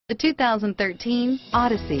The 2013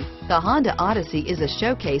 Odyssey. The Honda Odyssey is a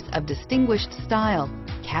showcase of distinguished style,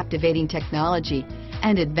 captivating technology,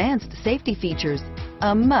 and advanced safety features.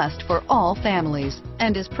 A must for all families,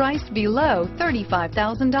 and is priced below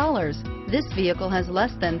 $35,000. This vehicle has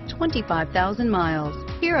less than 25,000 miles.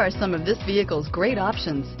 Here are some of this vehicle's great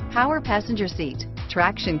options: power passenger seat,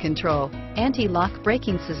 traction control, anti-lock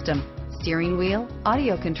braking system, steering wheel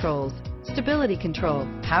audio controls, stability control,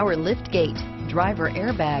 power lift gate, driver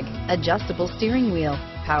airbag, adjustable steering wheel,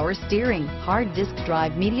 power steering, hard disk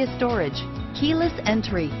drive media storage, keyless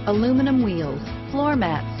entry, aluminum wheels, floor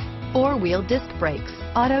mats, four-wheel disc brakes,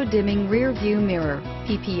 auto-dimming rear view mirror,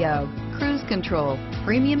 PPO, cruise control,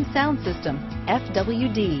 premium sound system,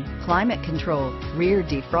 FWD, climate control, rear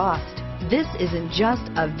defrost. This isn't just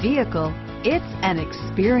a vehicle, it's an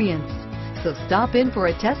experience. So stop in for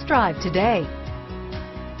a test drive today.